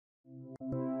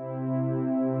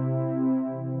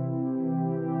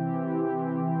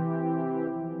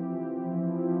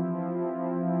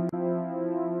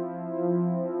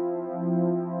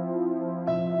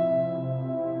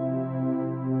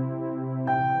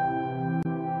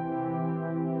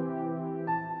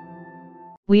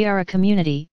We are a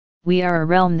community, we are a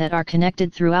realm that are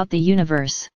connected throughout the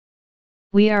universe.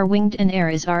 We are winged and air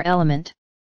is our element.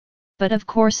 But of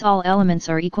course all elements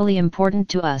are equally important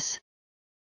to us.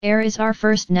 Air is our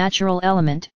first natural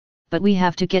element, but we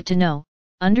have to get to know,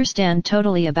 understand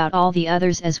totally about all the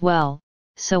others as well,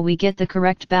 so we get the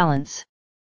correct balance.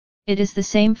 It is the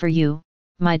same for you,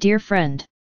 my dear friend.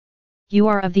 You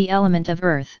are of the element of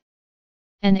earth.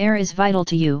 And air is vital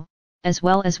to you, as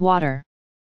well as water.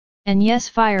 And yes,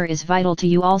 fire is vital to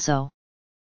you also.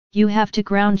 You have to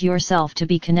ground yourself to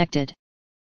be connected.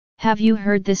 Have you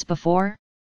heard this before?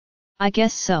 I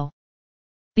guess so.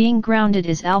 Being grounded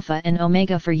is alpha and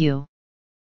omega for you.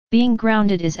 Being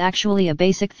grounded is actually a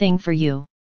basic thing for you.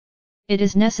 It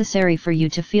is necessary for you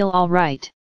to feel all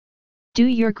right. Do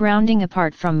your grounding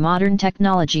apart from modern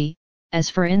technology, as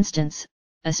for instance,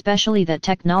 especially that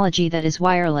technology that is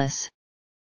wireless.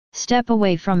 Step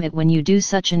away from it when you do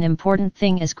such an important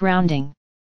thing as grounding.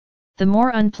 The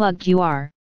more unplugged you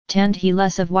are, tend he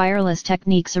less of wireless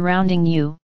technique surrounding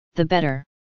you, the better.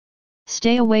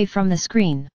 Stay away from the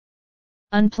screen.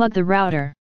 Unplug the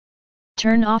router.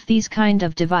 Turn off these kind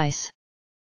of device.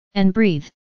 And breathe.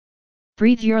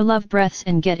 Breathe your love breaths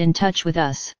and get in touch with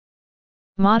us.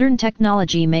 Modern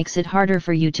technology makes it harder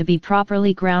for you to be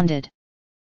properly grounded.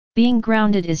 Being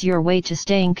grounded is your way to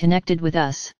staying connected with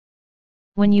us.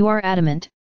 When you are adamant,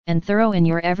 and thorough in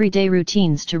your everyday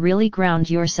routines to really ground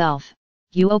yourself,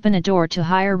 you open a door to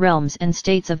higher realms and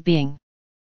states of being.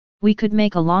 We could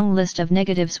make a long list of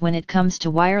negatives when it comes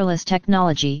to wireless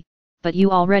technology, but you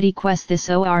already quest this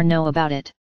or know about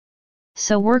it.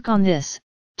 So work on this,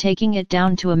 taking it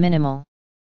down to a minimal.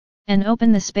 And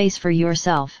open the space for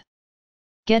yourself.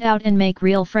 Get out and make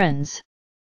real friends.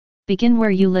 Begin where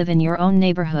you live in your own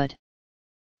neighborhood.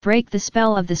 Break the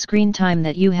spell of the screen time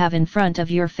that you have in front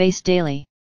of your face daily.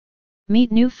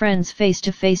 Meet new friends face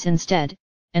to face instead,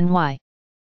 and why?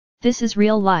 This is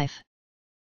real life.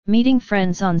 Meeting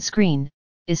friends on screen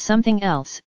is something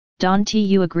else, don't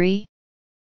you agree?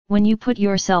 When you put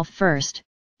yourself first,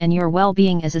 and your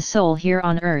well-being as a soul here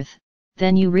on earth,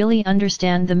 then you really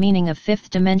understand the meaning of fifth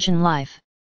dimension life.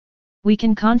 We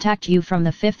can contact you from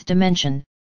the fifth dimension,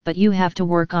 but you have to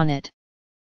work on it.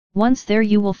 Once there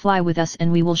you will fly with us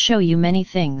and we will show you many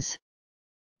things.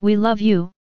 We love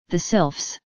you, the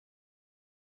Sylphs.